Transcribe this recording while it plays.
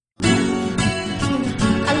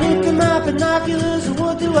binoculars, and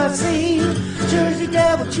what do I see? Jersey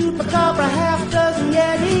Devil, Chupacabra, half dozen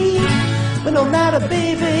Yeti. But no matter,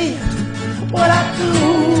 baby, what I do,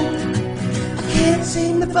 I can't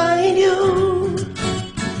seem to find you.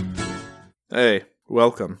 Hey,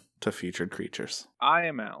 welcome to Featured Creatures. I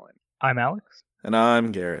am Alan. I'm Alex. And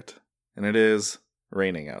I'm Garrett. And it is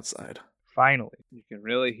raining outside. Finally. You can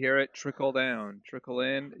really hear it trickle down, trickle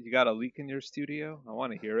in. You got a leak in your studio? I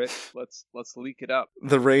want to hear it. Let's leak it up.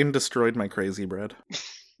 The rain destroyed my crazy bread.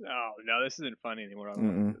 Oh, no, this isn't funny anymore.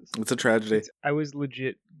 It's a tragedy. I was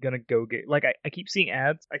legit gonna go get, like, I keep seeing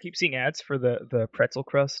ads. I keep seeing ads for the pretzel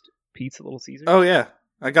crust pizza Little Caesars. Oh yeah,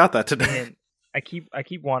 I got that today. And I keep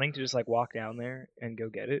wanting to just like walk down there and go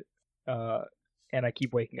get it. And I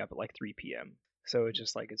keep waking up at like 3 p.m. So it's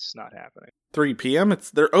just like, it's just not happening. 3 p.m.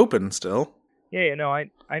 They're open still. Yeah, no, I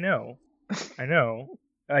know. I know.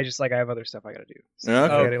 I just like, I have other stuff I gotta do. So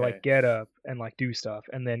Okay. I gotta like get up and like do stuff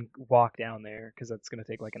and then walk down there because that's gonna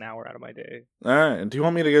take like an hour out of my day. All right. Do you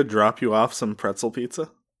want me to go drop you off some pretzel pizza?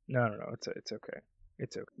 No, it's okay.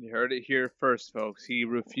 It's okay. You heard it here first, folks. He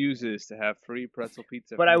refuses to have free pretzel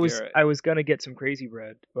pizza. But from I Garrett. was gonna get some crazy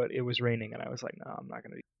bread, but it was raining and I was like, no, I'm not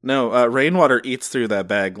gonna do. No, rainwater eats through that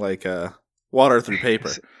bag like water through paper.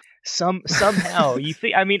 Somehow you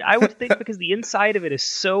think. I mean, I would think because the inside of it is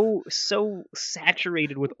so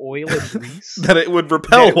saturated with oil and grease that it would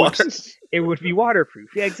repel that water. It would be waterproof.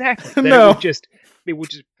 Yeah, exactly. That No. it would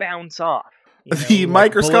just bounce off. You know, The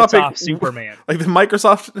like microscopic- bullets off Superman. Like the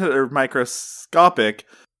microscopic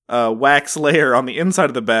wax layer on the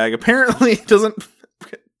inside of the bag apparently doesn't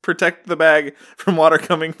protect the bag from water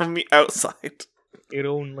coming from the outside. It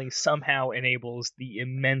only somehow enables the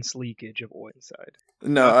immense leakage of oil inside.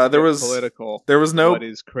 No, there was political. There was no. What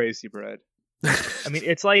is crazy bread? I mean,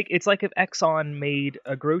 it's like if Exxon made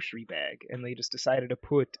a grocery bag and they just decided to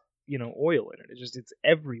put oil in it. It's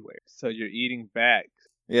everywhere. So you're eating bags.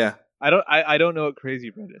 Yeah. I don't know what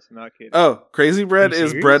crazy bread is. I'm not kidding. Oh, crazy bread Are you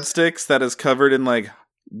is serious? breadsticks that is covered in like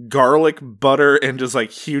garlic butter and just like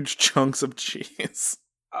huge chunks of cheese.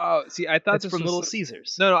 Oh, see, I thought That's this from was Little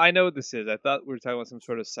Caesars. No, I know what this is. I thought we were talking about some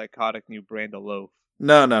sort of psychotic new brand of loaf.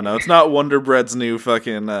 No, it's not Wonder Bread's new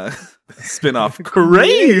fucking spin-off.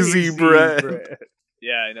 Crazy bread.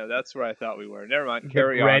 Yeah, I know. That's where I thought we were. Never mind.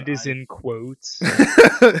 Carry the bread on. is in quotes.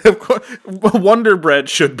 Of course, Wonder Bread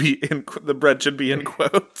should be in the bread should be in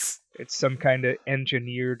quotes. It's some kind of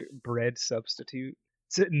engineered bread substitute.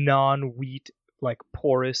 It's a non-wheat, like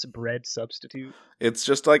porous bread substitute. It's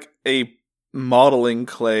just like a modeling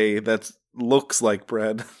clay that looks like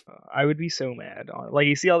bread. I would be so mad on it. Like,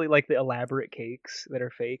 you see all the elaborate cakes that are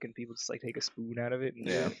fake and people just like take a spoon out of it and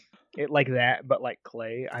Yeah. it like that, but like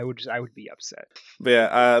clay. I would be upset. But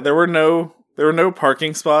yeah, there were no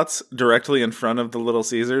parking spots directly in front of the Little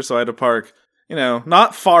Caesars, so I had to park,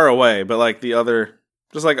 not far away, but like the other,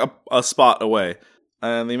 just like a spot away.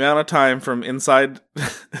 And the amount of time from inside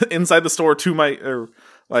the store to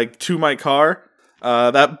my car,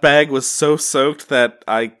 that bag was so soaked that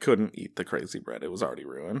I couldn't eat the crazy bread. It was already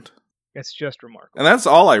ruined. It's just remarkable. And that's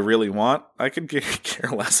all I really want. I could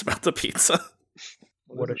care less about the pizza.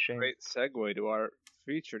 What This a is shame. Great segue to our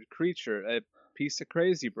featured creature, a piece of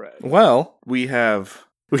crazy bread. Well, we have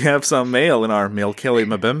some mail in our Mail Kelly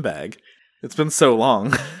Mabem bag. It's been so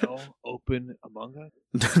long. No open among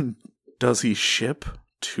us. Does he ship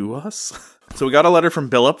to us? So we got a letter from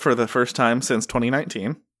Billup for the first time since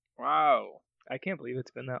 2019. Wow. I can't believe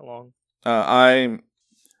it's been that long. I'm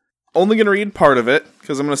only going to read part of it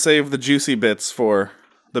because I'm going to save the juicy bits for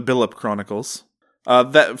the Billup Chronicles.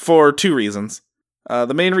 That for two reasons.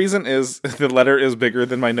 The main reason is the letter is bigger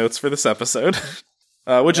than my notes for this episode,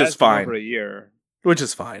 which is That's been fine. Over a year. Which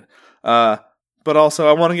is fine. But also,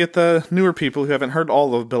 I want to get the newer people who haven't heard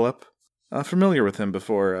all of Billup familiar with him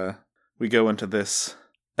before we go into this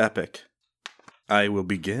epic. I will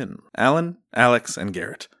begin. Alan, Alex, and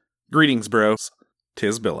Garrett. Greetings, bros.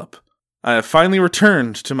 'Tis Billup. I have finally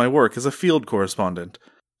returned to my work as a field correspondent.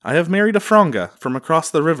 I have married a Fronga from across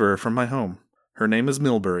the river from my home. Her name is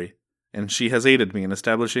Milbury, and she has aided me in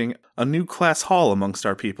establishing a new class hall amongst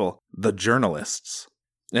our people, the journalists.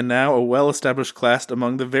 And now a well-established class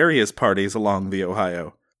among the various parties along the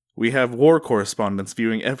Ohio. We have war correspondents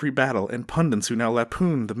viewing every battle, and pundits who now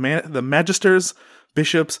lampoon the magisters,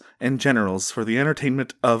 bishops, and generals for the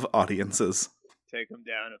entertainment of audiences. Take him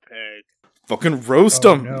down a peg. Fucking roast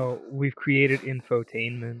Oh them! no, we've created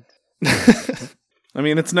infotainment. I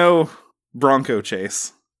mean, it's no Bronco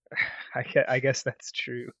chase. I guess that's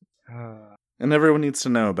true. And everyone needs to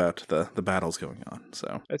know about the battles going on,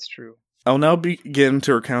 so. That's true. I'll now begin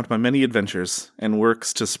to recount my many adventures and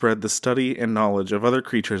works to spread the study and knowledge of other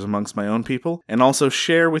creatures amongst my own people, and also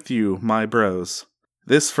share with you, my bros.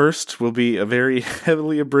 This first will be a very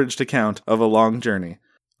heavily abridged account of a long journey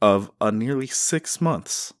of a nearly 6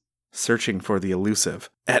 months searching for the elusive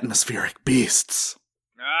atmospheric beasts.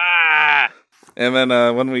 Ah! And then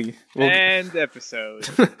when we'll End episode.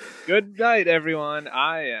 Good night, everyone.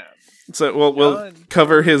 I am. So we'll Done.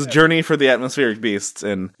 cover his journey for the atmospheric beasts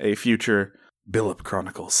in a future Billop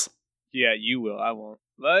Chronicles. Yeah, you will. I won't.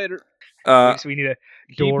 Later. Uh, So we need a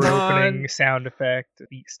Keep door opening on. sound effect,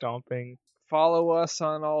 feet stomping. Follow us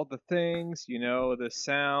on all the things. You know, the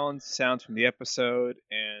sounds from the episode.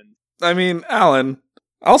 And I mean, Alan,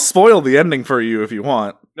 I'll spoil the ending for you if you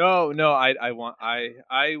want. no,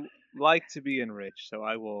 I like to be enriched, so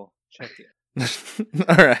I will check it.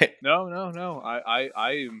 All right. No. I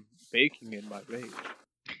am baking in my rage.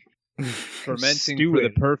 Fermenting for the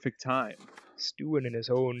Stewing. perfect time. Stewing in his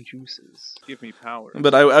own juices. Give me power.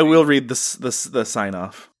 But I will read the sign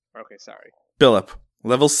off. Okay, sorry. Billop,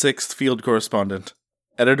 level 6 field correspondent,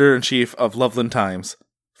 editor-in-chief of Loveland Times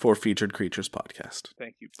for Featured Creatures podcast.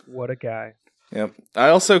 Thank you. What a guy. Yep. I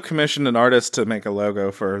also commissioned an artist to make a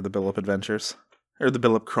logo for the Billop Adventures. Or the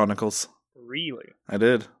Billop Chronicles. Really? I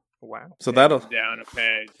did. Wow. So that'll Down a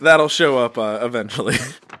peg. show up eventually.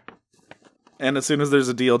 And as soon as there's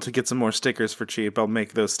a deal to get some more stickers for cheap, I'll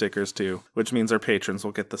make those stickers too. Which means our patrons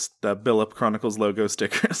will get the Billop Chronicles logo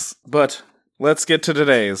stickers. But let's get to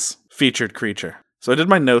today's featured creature. So I did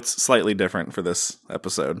my notes slightly different for this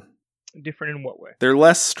episode. Different in what way? They're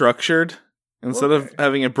less structured. Instead of Okay.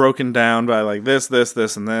 having it broken down by like this,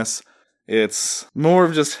 and this, it's more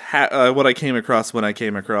of just what I came across when I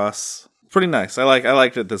came across. Pretty nice. I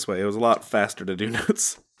liked it this way. It was a lot faster to do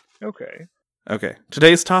notes. Okay. Okay.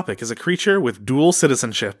 Today's topic is a creature with dual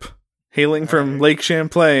citizenship. Hailing from Alright. Lake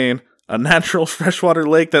Champlain, a natural freshwater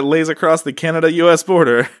lake that lays across the Canada-US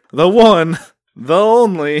border. The one, the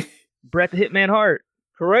only, Brett the Hitman Hart.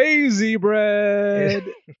 Crazy bread.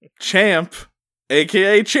 Champ,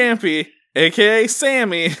 a.k.a. Champy, a.k.a.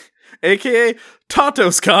 Sammy, a.k.a.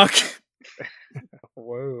 Totoscock.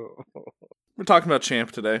 Whoa. We're talking about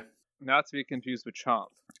Champ today. Not to be confused with Chomp.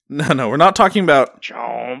 No, we're not talking about...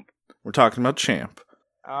 Chomp. We're talking about Champ.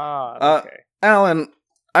 Ah, okay. Alan,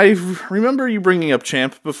 I remember you bringing up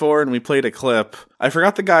Champ before, and we played a clip. I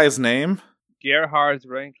forgot the guy's name. Gerhard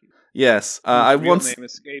Renke. Yes, His I real once name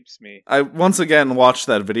escapes me. I once again watched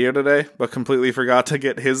that video today, but completely forgot to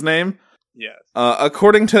get his name. Yes.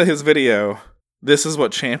 According to his video, this is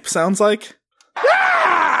what Champ sounds like.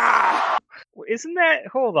 Well, isn't that?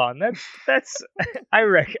 Hold on. That's. I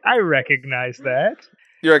recognize that.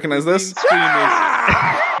 You recognize this?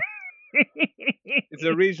 It's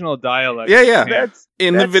a regional dialect. Yeah. That's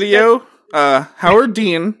In the video, Howard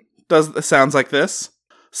Dean sounds like this.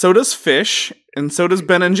 So does Fish, and so does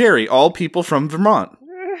Ben and Jerry, all people from Vermont.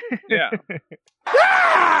 Yeah.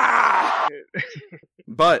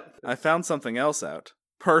 But I found something else out,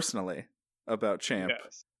 personally, about Champ.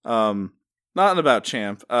 Yes. Not about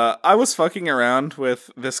Champ. I was fucking around with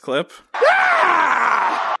this clip.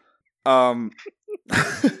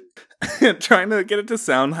 Trying to get it to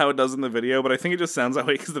sound how it does in the video, but I think it just sounds that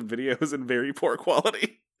way because the video is in very poor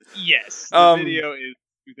quality. Yes. The video is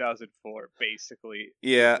 2004, basically.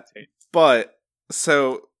 Yeah, but,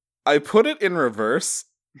 so, I put it in reverse,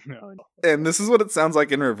 No. and this is what it sounds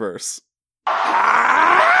like in reverse.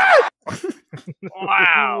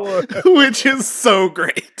 Wow. Which is so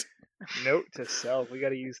great. Note to self. We got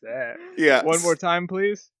to use that. Yeah. One more time,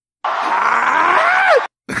 please.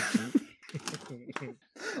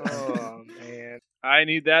 Oh man. I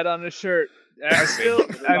need that on a shirt. I still.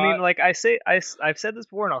 I mean, like I've said this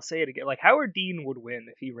before, and I'll say it again. Like Howard Dean would win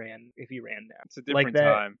if he ran now. It's a different like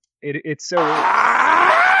that- time. It's so.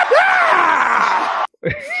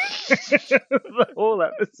 The whole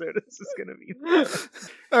episode is just gonna be.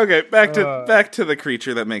 Okay, back to the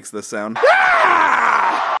creature that makes this sound.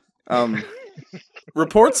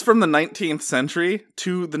 Reports from the 19th century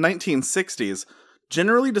to the 1960s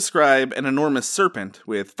generally describe an enormous serpent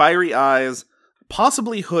with fiery eyes,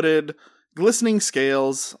 possibly hooded, glistening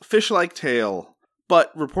scales, fish-like tail.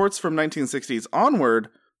 But reports from 1960s onward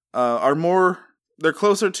they're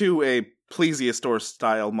closer to a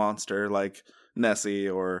plesiosaur-style monster like Nessie,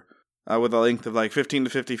 or with a length of like 15 to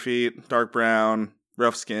 50 feet, dark brown,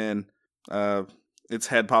 rough skin. Its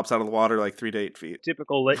head pops out of the water like 3 to 8 feet.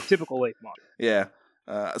 Typical lake monster. Yeah.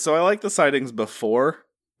 So I like the sightings before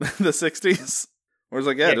the 60s. Where it's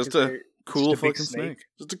like, yeah, just 'cause a they're cool just a big fucking snake. snake.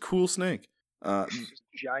 Just a cool snake.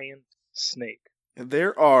 Giant snake.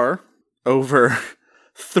 There are over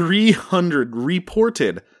 300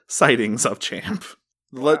 reported sightings of Champ.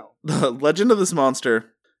 Wow. The legend of this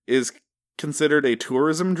monster is considered a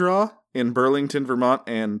tourism draw in Burlington, Vermont,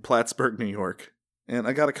 and Plattsburgh, New York. And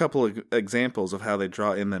I got a couple of examples of how they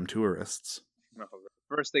draw in them tourists. No,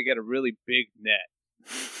 first, they get a really big net.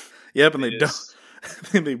 Yep,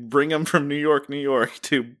 and they bring them from New York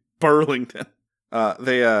to Burlington.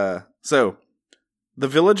 So the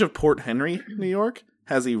village of Port Henry, New York,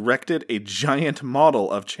 has erected a giant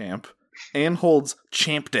model of Champ and holds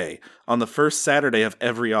Champ Day on the first Saturday of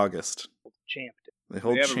every August. Champ. They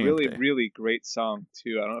hold They have Champ a really, Day. really great song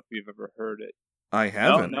too. I don't know if you've ever heard it. I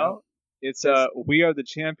haven't. No. It's "We Are the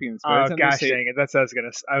Champions." But Oh every time they gosh, say- dang it! I was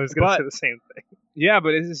gonna say the same thing. Yeah,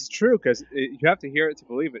 but this is true because you have to hear it to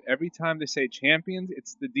believe it. Every time they say champions,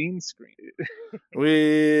 it's the Dean scream.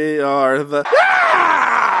 We are the.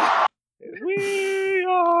 We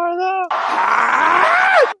are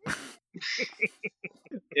the.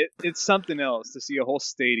 It's something else to see a whole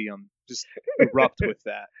stadium just erupt with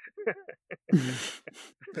that.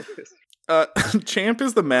 Champ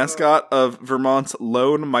is the mascot of Vermont's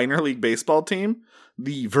lone minor league baseball team,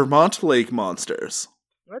 the Vermont Lake Monsters.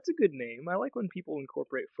 That's a good name. I like when people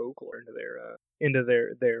incorporate folklore into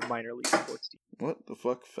their minor league sports team. What the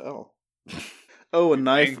fuck fell? Oh, a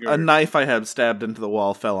knife! Anger. A knife I had stabbed into the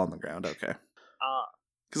wall fell on the ground. Okay, Ah,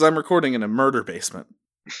 because I'm recording in a murder basement.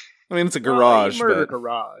 I mean, it's a garage, murder but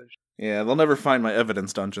garage. yeah, they'll never find my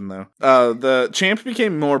evidence dungeon though. The Champ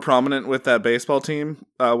became more prominent with that baseball team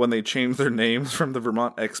when they changed their names from the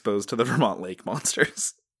Vermont Expos to the Vermont Lake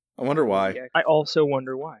Monsters. I wonder why. Yeah, I also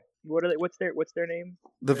wonder why. What are they? What's their name?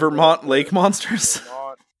 The Vermont Lake Monsters.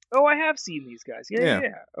 Vermont. Oh, I have seen these guys. Yeah.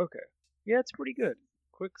 Okay. Yeah, it's pretty good.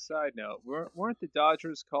 Quick side note: weren't the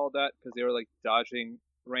Dodgers called that because they were like dodging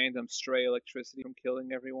random stray electricity from killing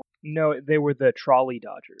everyone? No, they were the Trolley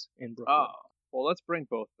Dodgers in Brooklyn. Oh, well, let's bring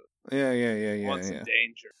both of them. Yeah. One's in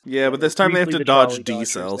danger. Yeah, but this time they have Briefly to the dodge Trolley D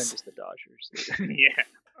Dodgers, cells. then just the Dodgers. Yeah.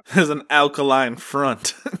 There's an alkaline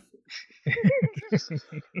front.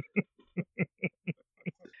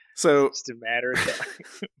 So Just a matter of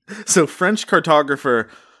time. So French cartographer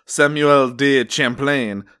Samuel de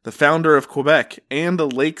Champlain, the founder of Quebec and the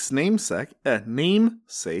lake's namesake,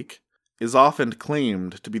 is often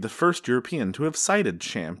claimed to be the first European to have sighted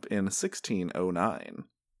Champ in 1609.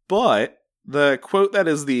 But the quote that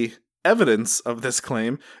is the evidence of this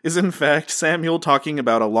claim is in fact Samuel talking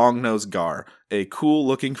about a long-nosed gar, a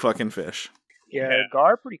cool-looking fucking fish. Yeah,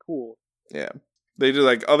 Gar, pretty cool. Yeah. They do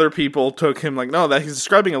like other people took him like, no, that he's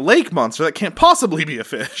describing a lake monster. That can't possibly be a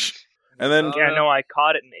fish. And then Yeah, no, I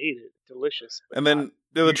caught it and ate it. Delicious. but and then not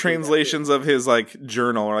the usually translations of his like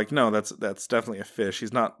journal are like, no, that's definitely a fish.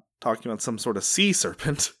 He's not talking about some sort of sea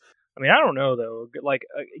serpent. I mean, I don't know though. Like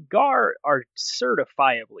gar are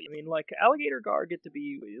certifiably. I mean, like alligator gar get to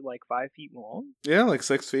be like 5 feet long. Yeah, like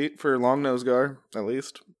 6 feet for long nose gar, at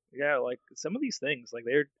least. Yeah, like some of these things, like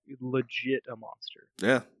they're legit a monster.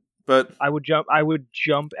 Yeah. But I would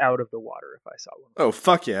jump out of the water if I saw one. oh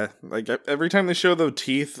fuck yeah. Like every time they show the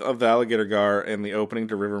teeth of the alligator gar in the opening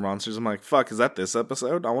to River Monsters, I'm like, fuck, is that this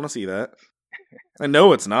episode? I want to see that. I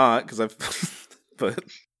know it's not, because I've but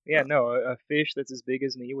Yeah, no, a fish that's as big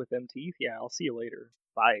as me with them teeth. Yeah, I'll see you later.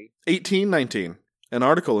 Bye. 1819, an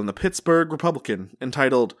article in the Pittsburgh Republican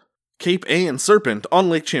entitled Cape Ann Serpent on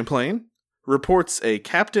Lake Champlain reports a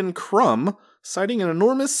Captain Crumb sighting an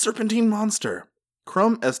enormous serpentine monster.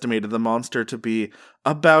 Crumb estimated the monster to be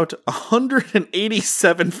about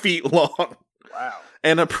 187 feet long Wow.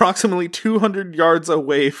 and approximately 200 yards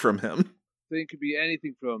away from him. Thing could be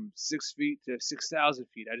anything from 6 feet to 6,000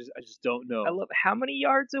 feet. I just don't know. I love. How many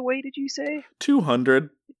yards away did you say? 200.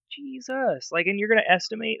 Jesus. Like, and you're gonna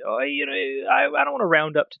estimate? Oh, you know, I don't want to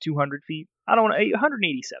round up to 200 feet. I don't want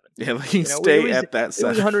 187. Yeah, like you You know, stay it was- at that It was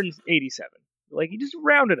size. 187. Like, you just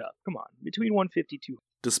round it up. Come on, between 150 200.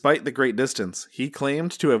 Despite the great distance, he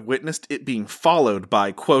claimed to have witnessed it being followed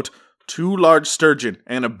by, quote, 2 large sturgeon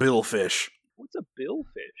and a billfish. What's a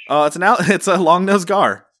billfish? It's a long-nosed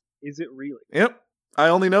gar. Is it really? Yep. I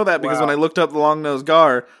only know that because Wow. when I looked up the long-nosed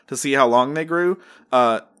gar to see how long they grew,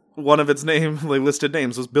 one of its listed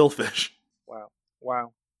names was billfish.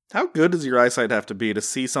 Wow. How good does your eyesight have to be to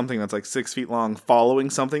see something that's like 6 feet long following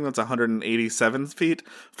something that's 187 feet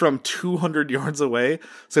from 200 yards away?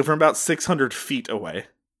 So from about 600 feet away.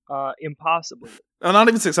 Impossibly. Oh, not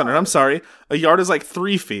even 600. I'm sorry. A yard is like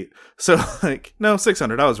 3 feet. So, like, no,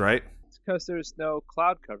 600. I was right. It's because there's no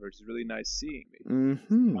cloud coverage. It's really nice seeing me.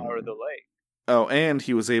 Mm-hmm. Power of the lake. Oh, and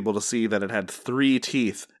he was able to see that it had 3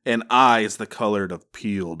 teeth and eyes the colored of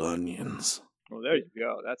peeled onions. Well, there you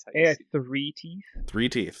go. That's how you It had see. 3 teeth. 3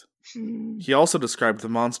 teeth. He also described the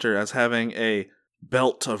monster as having a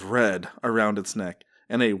belt of red around its neck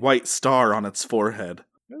and a white star on its forehead.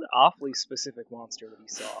 It was an awfully specific monster that he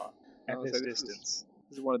saw I at was this like, distance.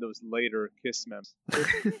 This is one of those later Kiss members.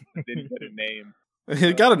 Didn't get a name.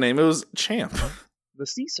 It got a name. It was Champ. The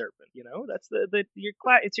sea serpent, that's it's your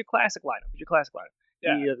classic lineup. It's your classic lineup.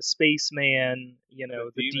 Yeah. The spaceman,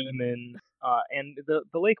 the demon, and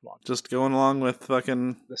the lake monster, Just going along with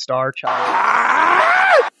fucking... the star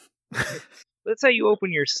child. That's how you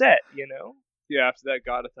open your set, Yeah, after that,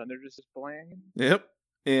 God of Thunder just blang. Yep.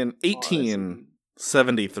 In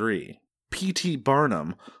 1873, P.T.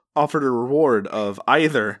 Barnum offered a reward of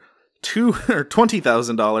either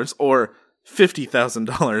 $20,000 or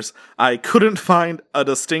 $50,000. I couldn't find a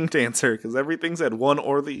distinct answer because everything said one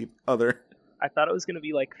or the other. I thought it was going to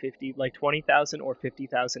be like 20,000 or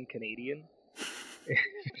 50,000 Canadian.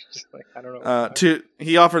 Just like, I don't know.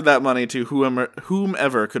 He offered that money to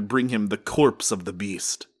whomever could bring him the corpse of the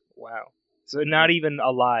beast. Wow. So not even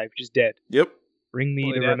alive, just dead. Yep. Bring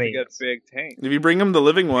me the Well, remains. he'd have to get big tank. If you bring him the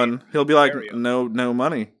living one, he'll be like, Area. no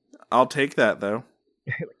money. I'll take that, though.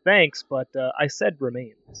 Thanks, but I said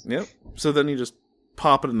remains. Yep. So then you just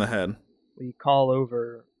pop it in the head. We call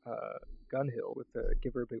over Gunhill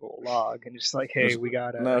give her a big old log and just like, hey, we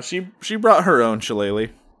got No, she brought her own shillelagh.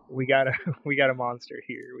 we got a monster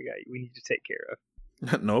here. We need to take care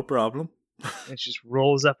of. No problem. And she just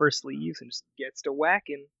rolls up her sleeves and just gets to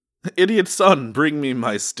whacking. Idiot son, bring me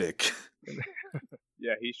my stick.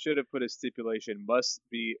 Yeah, he should have put a stipulation: must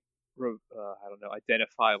be,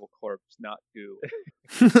 identifiable corpse, not goo.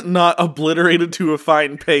 Not obliterated to a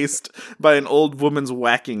fine paste by an old woman's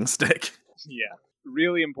whacking stick. Yeah,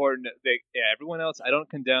 really important. Everyone else, I don't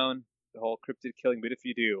condone the whole cryptid killing, but if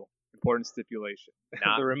you do, important stipulation: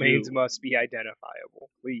 not The remains goo. must be identifiable,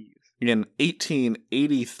 please. In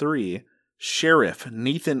 1883, Sheriff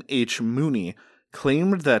Nathan H. Mooney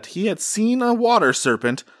claimed that he had seen a water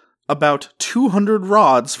serpent about 200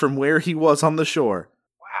 rods from where he was on the shore.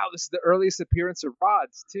 Wow, this is the earliest appearance of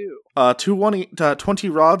rods too. 20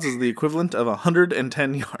 rods is the equivalent of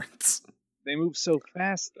 110 yards. They move so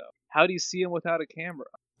fast though. How do you see them without a camera?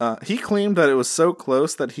 He claimed that it was so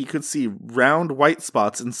close that he could see round white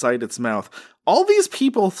spots inside its mouth. All these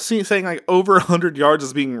people saying like over 100 yards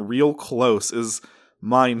as being real close is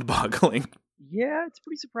mind-boggling. Yeah, it's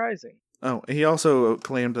pretty surprising. Oh, he also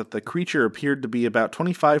claimed that the creature appeared to be about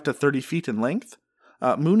 25 to 30 feet in length.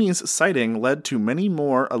 Mooney's sighting led to many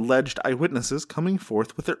more alleged eyewitnesses coming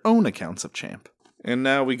forth with their own accounts of Champ. And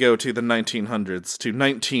now we go to the 1900s, to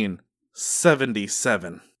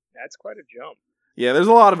 1977. That's quite a jump. Yeah, there's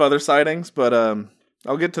a lot of other sightings, but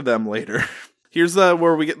I'll get to them later. Here's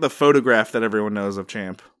where we get the photograph that everyone knows of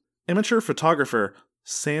Champ. Amateur photographer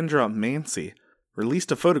Sandra Mancy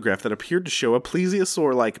released a photograph that appeared to show a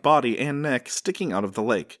plesiosaur-like body and neck sticking out of the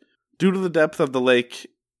lake. Due to the depth of the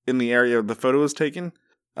lake in the area the photo was taken,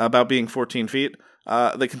 about being 14 feet,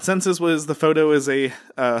 the consensus was the photo is a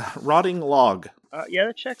rotting log. Yeah,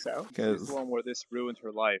 that checks out. It's the one where this ruined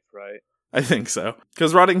her life, right? I think so.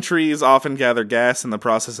 Because rotting trees often gather gas in the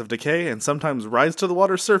process of decay and sometimes rise to the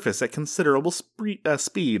water's surface at considerable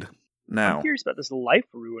speed. Now, I'm curious about this life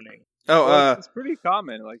ruining. Well, it's pretty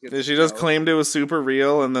common. Like she just claimed it was super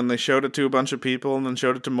real, and then they showed it to a bunch of people, and then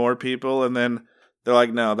showed it to more people, and then they're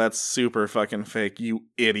like, no, that's super fucking fake, you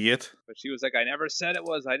idiot. But she was like, I never said it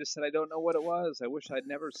was. I just said I don't know what it was. I wish I'd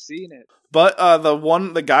never seen it. But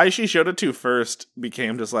the guy she showed it to first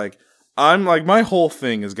became just like, I'm like, my whole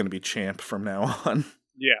thing is going to be Champ from now on.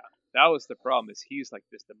 Yeah, that was the problem, is he's like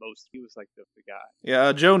this he was like the guy.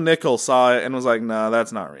 Yeah, Joe Nickel saw it and was like, nah,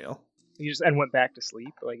 that's not real. He just went back to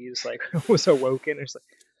sleep. Like he just like was awoken. It's like,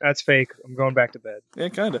 that's fake. I'm going back to bed. Yeah,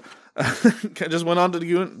 kind of. Just went on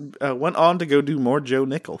to go do more Joe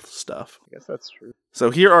Nickel stuff. I guess that's true.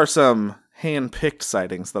 So here are some hand-picked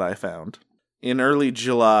sightings that I found. In early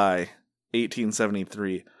July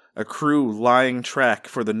 1873, a crew lying track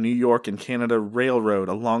for the New York and Canada Railroad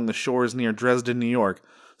along the shores near Dresden, New York,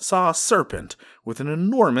 saw a serpent with an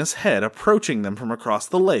enormous head approaching them from across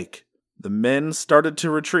the lake. The men started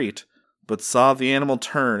to retreat, but saw the animal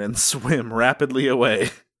turn and swim rapidly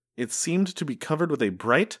away. It seemed to be covered with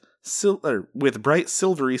bright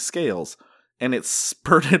silvery scales, and it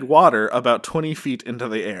spurted water about 20 feet into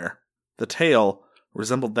the air. The tail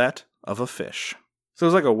resembled that of a fish. So it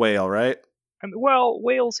was like a whale, right? I mean, well,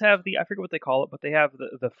 whales have I forget what they call it, but they have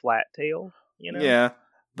the flat tail, Yeah,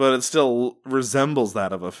 but it still resembles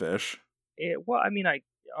that of a fish. All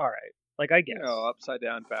right. Like, I guess. Upside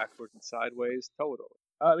down, backwards, and sideways, totally.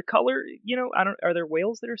 The color, are there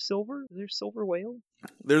whales that are silver? Is there silver whale?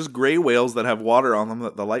 There's gray whales that have water on them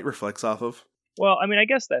that the light reflects off of. Well, I mean, I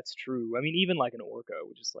guess that's true. I mean, even like an orca,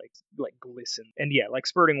 which is like glisten, and yeah, like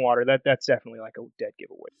spurting water. That's definitely like a dead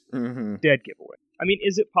giveaway. Mm-hmm. Dead giveaway. I mean,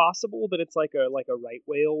 is it possible that it's like a right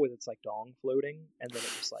whale with its like dong floating, and then it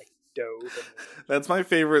just like dove? And... That's my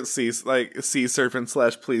favorite sea serpent /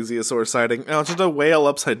 plesiosaur sighting. Oh, it's just a whale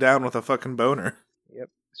upside down with a fucking boner. Yep,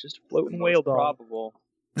 it's just a floating Most whale dong. probable.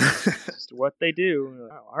 It's just what they do.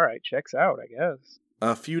 Oh, all right, checks out, I guess.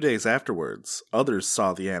 A few days afterwards, others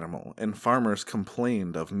saw the animal, and farmers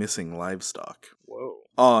complained of missing livestock. Whoa.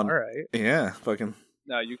 All right. Yeah, fucking.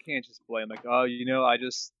 No, you can't just blame like, oh, I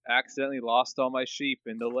just accidentally lost all my sheep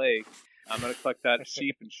in the lake. I'm gonna collect that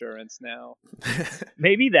sheep insurance now.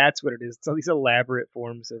 Maybe that's what it is. It's all these elaborate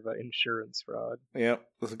forms of insurance fraud. Yep,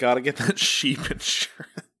 gotta get that sheep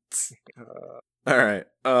insurance. All right,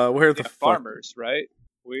 where the fuck? Farmers, right?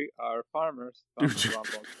 We are farmers. Pump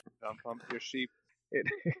your sheep.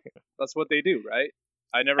 That's what they do, right?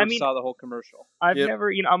 I never saw the whole commercial. I've never,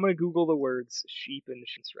 I'm going to Google the words sheep and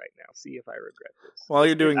sheep right now, see if I regret this. While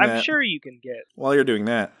you're doing that... I'm sure you can get... While you're doing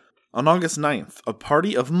that, on August 9th, a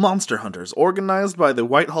party of monster hunters organized by the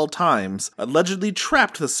Whitehall Times allegedly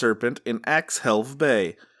trapped the serpent in Axhelve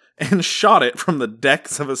Bay and shot it from the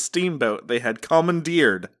decks of a steamboat they had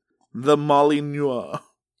commandeered, the Molyneux.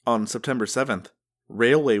 On September 7th,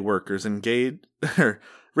 railway workers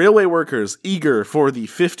eager for the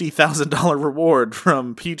 $50,000 reward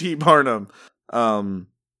from P.T. Barnum,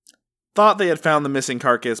 thought they had found the missing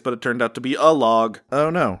carcass, but it turned out to be a log. Oh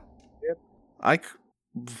no. Yep.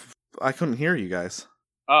 I couldn't hear you guys.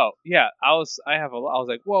 Oh, yeah, I was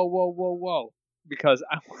like, whoa, because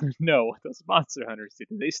I want to know what those monster hunters did.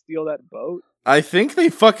 Did they steal that boat? I think they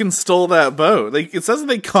fucking stole that boat. It says that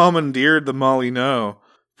they commandeered the Molyneux.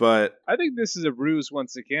 But I think this is a ruse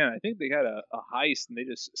once again. I think they had a heist and they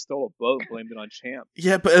just stole a boat and blamed it on Champ.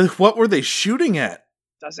 Yeah, but what were they shooting at?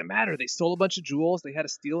 Doesn't matter. They stole a bunch of jewels. They had to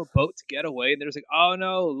steal a boat to get away. And they're just like, oh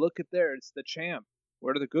no, look at there. It's the Champ.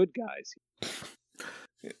 Where are the good guys?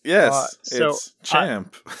 Yes, it's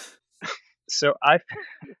Champ.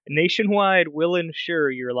 Nationwide will insure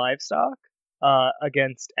your livestock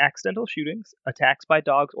against accidental shootings, attacks by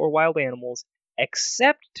dogs or wild animals,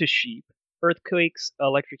 except to sheep, earthquakes,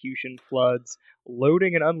 electrocution, floods,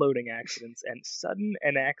 loading and unloading accidents, and sudden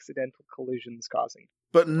and accidental collisions causing.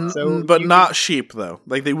 But not sheep though.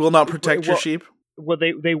 Like they will not protect your sheep. Well,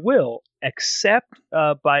 they will, except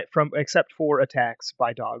for attacks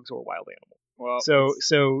by dogs or wild animals. Well,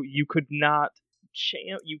 so you could not.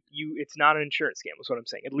 It's not an insurance scam. Is what I'm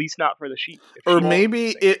saying. At least not for the sheep. Or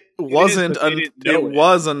maybe it wasn't. It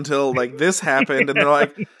was until like this happened, and they're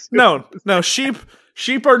like, no, sheep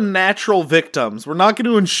are natural victims. We're not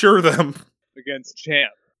going to insure them against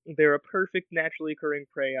Champ. They're a perfect naturally occurring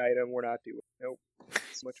prey item. We're not doing. Nope.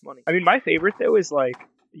 So much money. I mean, my favorite though is like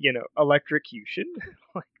electrocution.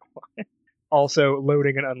 Like what? Also,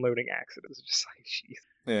 loading and unloading accidents. Just like jeez.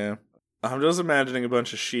 Yeah. I'm just imagining a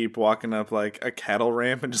bunch of sheep walking up like a cattle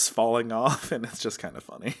ramp and just falling off, and it's just kind of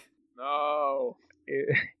funny. No.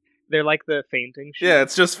 They're like the fainting sheep. Yeah,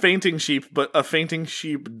 it's just fainting sheep, but a fainting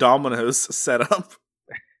sheep dominoes setup.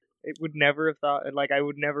 I would never have thought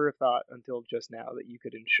until just now that you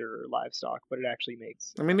could insure livestock, but it actually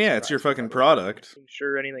makes... I mean, yeah, it's your fucking product.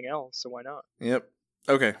 Insure anything else, so why not? Yep.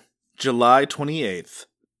 Okay. July 28th,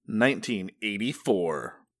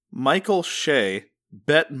 1984. Michael Shea,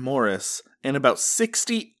 Bet Morris, and about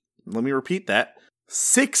 60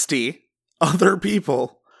 other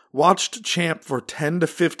people watched Champ for 10 to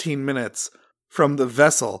 15 minutes from the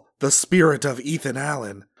vessel, the Spirit of Ethan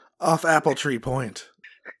Allen, off Appletree Point.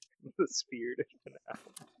 The Spirit of Ethan Allen.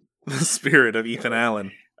 The Spirit of Ethan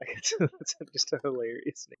Allen. It's just a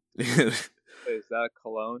hilarious name. Is that a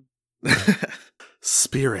cologne?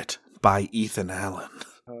 Spirit by Ethan Allen.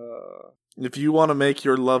 If you want to make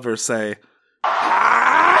your lover say...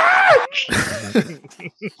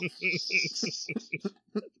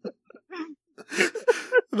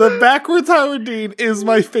 The backwards Howard Dean is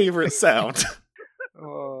my favorite sound.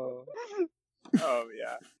 Oh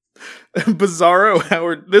yeah. Bizarro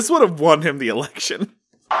Howard. This would have won him the election.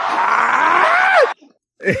 Right,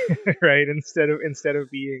 instead of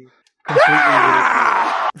being completely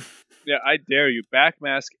ridiculous. Yeah, I dare you.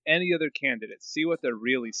 Backmask any other candidate. See what they're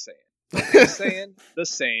really saying. They're saying the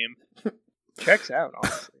same. Checks out,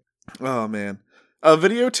 honestly. Oh man. A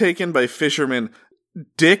video taken by fisherman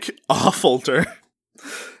Dick Awfulter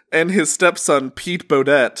and his stepson Pete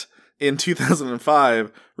Bodette in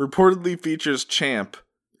 2005 reportedly features Champ.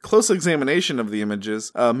 Close examination of the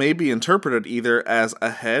images may be interpreted either as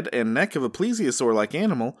a head and neck of a plesiosaur-like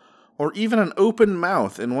animal, or even an open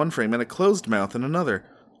mouth in one frame and a closed mouth in another,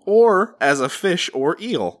 or as a fish or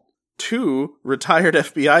eel. 2 retired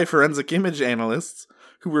FBI forensic image analysts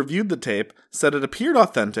who reviewed the tape said it appeared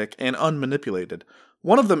authentic and unmanipulated.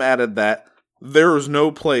 One of them added that there was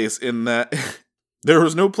no place in that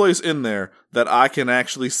there that I can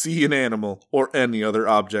actually see an animal or any other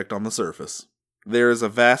object on the surface. There is a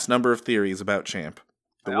vast number of theories about Champ.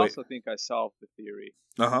 I also think I solved the theory.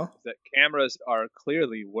 Uh-huh. That cameras are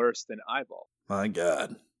clearly worse than eyeball. My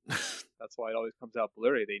God. That's why it always comes out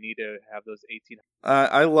blurry. They need to have those 18.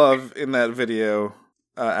 I love in that video,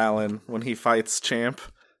 Alan, when he fights Champ,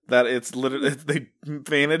 that it's literally they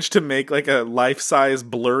managed to make like a life-size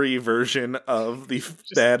blurry version of the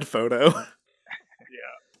bad photo.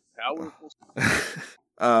 Yeah, powerful.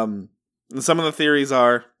 Some of the theories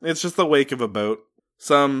are it's just the wake of a boat.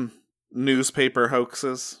 Some newspaper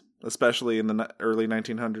hoaxes, especially in the early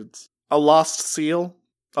 1900s. A lost seal,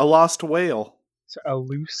 a lost whale. So a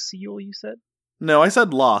loose seal, you said? No, I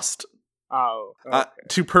said lost. Oh. Okay.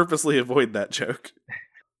 To purposely avoid that joke.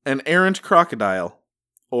 An errant crocodile.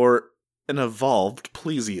 Or an evolved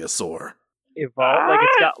plesiosaur. Evolved? Like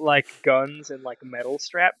it's got like guns and like metal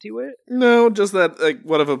strapped to it? No, just that like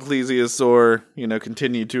what if a plesiosaur,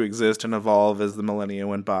 continued to exist and evolve as the millennia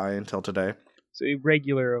went by until today. So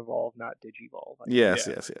irregular evolve, not digivolve. Yes.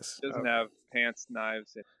 It doesn't have pants,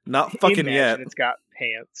 knives. Not fucking yet. It's got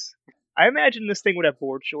pants. I imagine this thing would have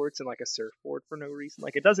board shorts and like a surfboard for no reason.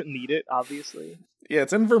 Like it doesn't need it, obviously. Yeah,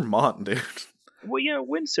 it's in Vermont, dude. Well,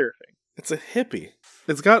 windsurfing. It's a hippie.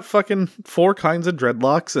 It's got fucking 4 kinds of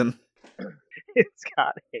dreadlocks and it's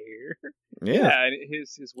got hair. Yeah, and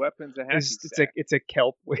his weapons are it's a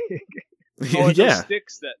kelp wig. Those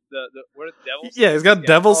sticks that what are devil sticks? Yeah, he's got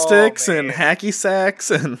devil sticks and hacky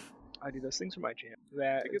sacks and I do those things for my jam.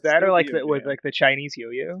 That are like with like the Chinese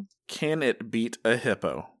yo-yo. Can it beat a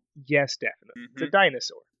hippo? Yes, definitely. Mm-hmm. It's a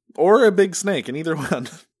dinosaur. Or a big snake, in either one.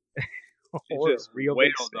 Or just real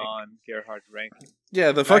wailed on Gerhard's ranking.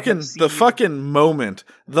 Yeah, the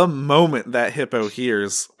moment that hippo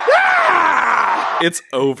hears, it's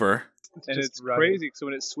over. And it's crazy because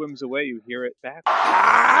when it swims away, you hear it back.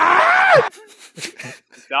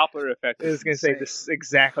 The Doppler effect. I was going to say this is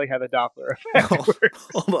exactly how the Doppler effect works.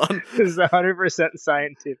 Hold on. This is 100%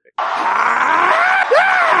 scientific.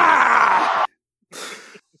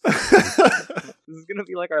 This is going to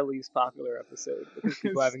be like our least popular episode because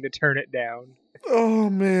people having to turn it down. Oh,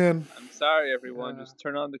 man. I'm sorry, everyone. Just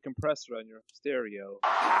turn on the compressor on your stereo.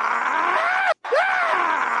 I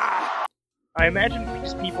imagine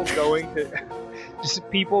just people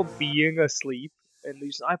people being asleep.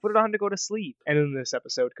 And I put it on to go to sleep. And then this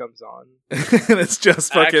episode comes on. And it's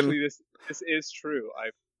just fucking... Actually, this is true.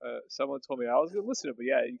 Someone told me I was going to listen to it, but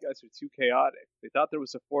yeah, you guys are too chaotic. They thought there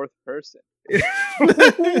was a fourth person.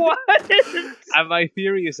 What? And my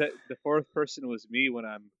theory is that the fourth person was me when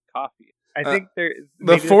I'm coffee. I think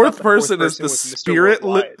the fourth person is the spirit.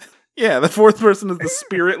 Yeah, the fourth person is the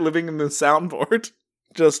spirit living in the soundboard.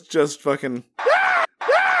 Just fucking...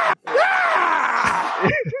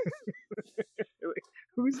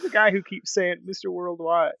 Who's the guy who keeps saying Mr.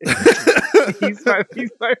 Worldwide? he's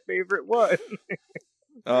my favorite one.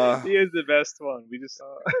 He is the best one. We just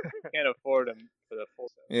can't afford him for the full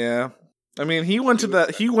set. Yeah. I mean, he went to the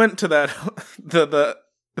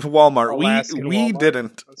Walmart. We Walmart.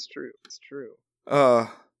 didn't. That's true. It's true.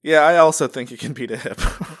 Yeah, I also think it can beat a hip.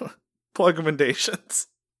 Plugmendations.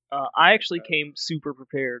 I actually came super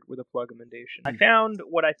prepared with a plugmentation. I found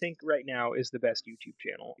what I think right now is the best YouTube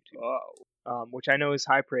channel. Which I know is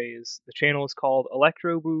high praise. The channel is called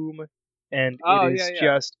Electro Boom, and it is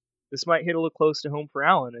just... This might hit a little close to home for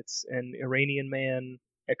Alan. It's an Iranian man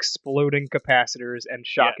exploding capacitors and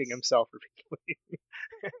shocking himself repeatedly.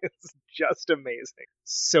 It's just amazing.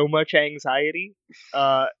 So much anxiety.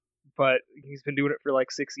 But he's been doing it for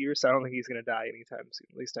like 6 years, so I don't think he's going to die anytime soon.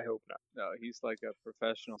 At least I hope not. No, he's like a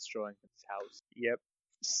professional destroying his house.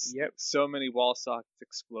 Yep. So many wall sockets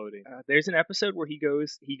exploding. There's an episode where he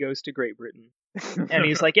goes to Great Britain, and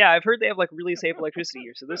he's like, "Yeah, I've heard they have like really safe electricity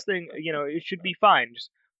here, so this thing, it should be fine."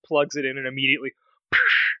 Just plugs it in and immediately.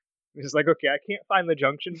 He's like, "Okay, I can't find the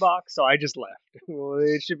junction box, so I just left. Well,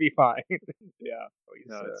 it should be fine." Yeah,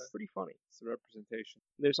 it's pretty funny. It's a representation.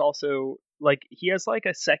 There's also like he has like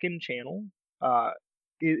a second channel.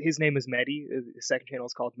 His name is Medi. His second channel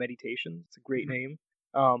is called Meditation. It's a great name.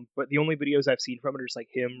 But the only videos I've seen from it are just like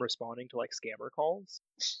him responding to like scammer calls,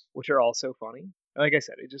 which are also funny. Like I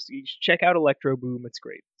said, you should check out Electro Boom. It's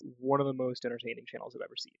great. It's one of the most entertaining channels I've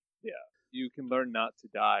ever seen. Yeah, you can learn not to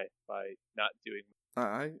die by not doing.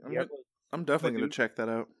 I'm definitely going to check that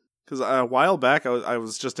out because a while back I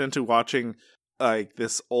was just into watching like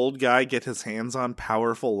this old guy get his hands on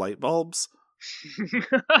powerful light bulbs.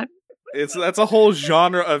 That's a whole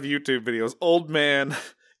genre of YouTube videos. Old man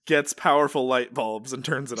gets powerful light bulbs and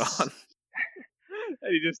turns it on.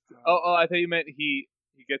 And he just I thought you meant he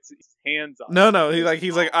gets his hands on. No,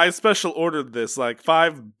 he's like I special ordered this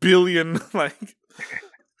 5 billion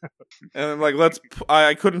and then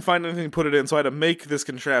I couldn't find anything to put it in, so I had to make this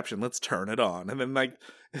contraption. Let's turn it on. And then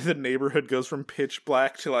the neighborhood goes from pitch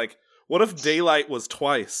black to what if daylight was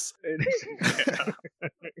twice?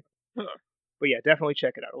 But yeah, definitely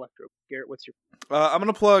check it out, Electro. Garrett, what's your... I'm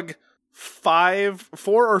going to plug 4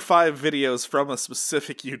 or 5 videos from a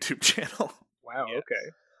specific YouTube channel. Wow, yes.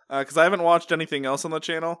 Okay. Because I haven't watched anything else on the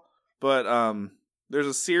channel, but there's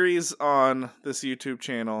a series on this YouTube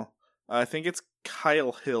channel. I think it's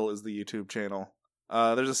Kyle Hill is the YouTube channel.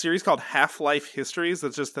 There's a series called Half-Life Histories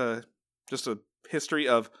that's just a history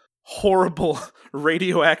of horrible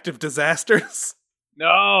radioactive disasters.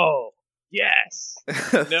 No! Yes.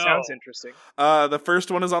 No. Sounds interesting. The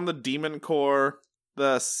first one is on the Demon Core.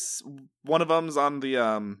 One of them's on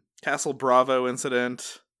the Castle Bravo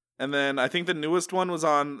incident, and then I think the newest one was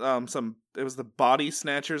on it was the Body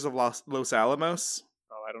Snatchers of Los Alamos.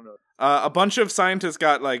 Oh, I don't know. A bunch of scientists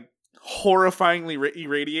got horrifyingly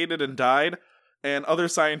irradiated and died, and other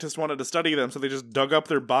scientists wanted to study them, so they just dug up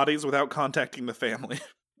their bodies without contacting the family.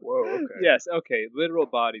 Whoa. Okay. Yes. Okay. Literal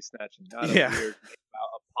body snatching, not a weird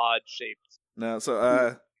pod shaped. No,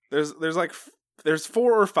 so there's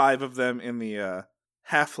 4 or 5 of them in the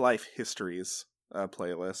Half-Life Histories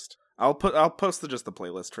playlist. I'll post just the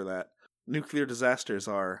playlist for that. Nuclear disasters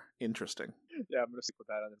are interesting. Yeah, I'm gonna put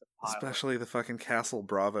that on the pile. Especially the fucking Castle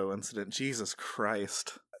Bravo incident. Jesus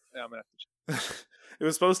Christ. Yeah, I'm gonna have to check. It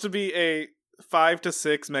was supposed to be a 5 to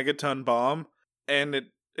 6 megaton bomb, and it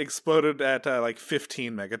exploded at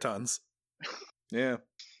 15 megatons. Yeah.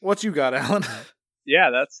 What you got, Alan?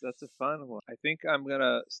 Yeah, that's a fun one. I think I'm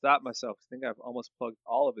gonna stop myself. I think I've almost plugged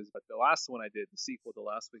all of his, but the last one I did, the sequel to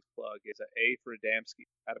last week's plug, is A for Adamski,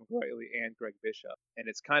 Adam Greatley and Greg Bishop, and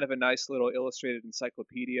it's kind of a nice little illustrated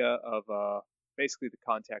encyclopedia of basically the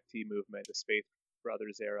contactee movement, the Space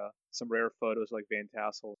Brothers era. Some rare photos like Van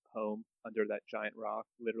Tassel's home under that giant rock,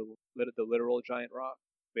 the literal giant rock.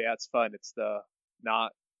 But yeah, it's fun. It's the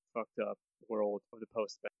not fucked up world of the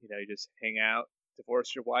post. You just hang out,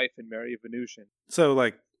 divorce your wife, and marry a Venusian.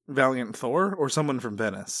 So, Valiant Thor or someone from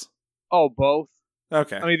Venice? Oh, both.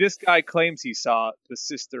 Okay. I mean, this guy claims he saw the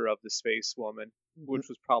sister of the space woman, which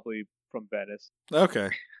was probably from Venice. Okay.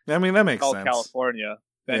 I mean, that makes sense. California.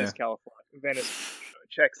 Venice, yeah. California. Venice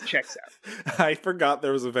checks out. I forgot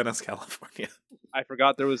there was a Venice, California. I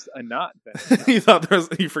forgot there was a not Venice. You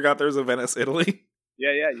forgot there was a Venice, Italy?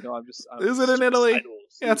 Yeah, I'm Is it in Italy?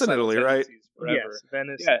 Yeah, it's in Italy, right? Yes,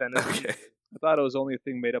 Venice. Yeah. Venice. Okay. I thought it was only a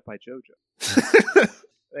thing made up by JoJo.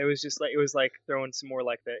 It was just throwing some more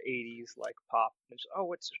the 80s pop.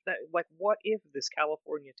 What's that? What if this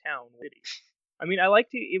California town city? I mean, I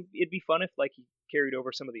liked it. It'd be fun if he carried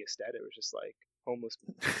over some of the aesthetic. It was just homeless,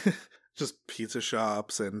 just pizza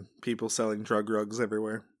shops and people selling drug rugs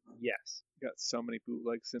everywhere. Yes, got so many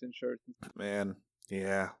bootleg Simpson shirts. Man,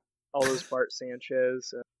 yeah. All those Bart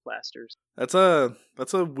Sanchez plasters. That's a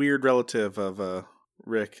weird relative of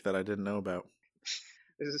Rick that I didn't know about.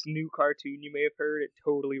 There's this new cartoon you may have heard. It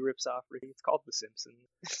totally rips off Rick. It's called The Simpsons.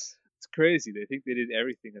 It's crazy. They think they did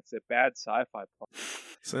everything. It's a bad sci-fi plot.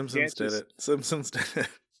 Simpsons did it.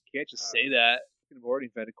 You can't just say that. We've already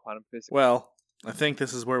invented quantum physics. Well, I think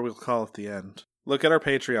this is where we'll call it the end. Look at our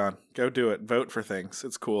Patreon. Go do it. Vote for things.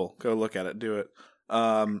 It's cool. Go look at it. Do it.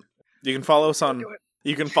 You can follow us on.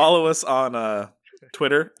 You can follow us on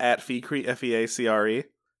Twitter at Feacre, Feacre.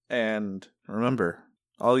 And remember,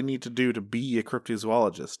 all you need to do to be a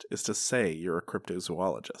cryptozoologist is to say you're a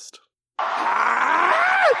cryptozoologist.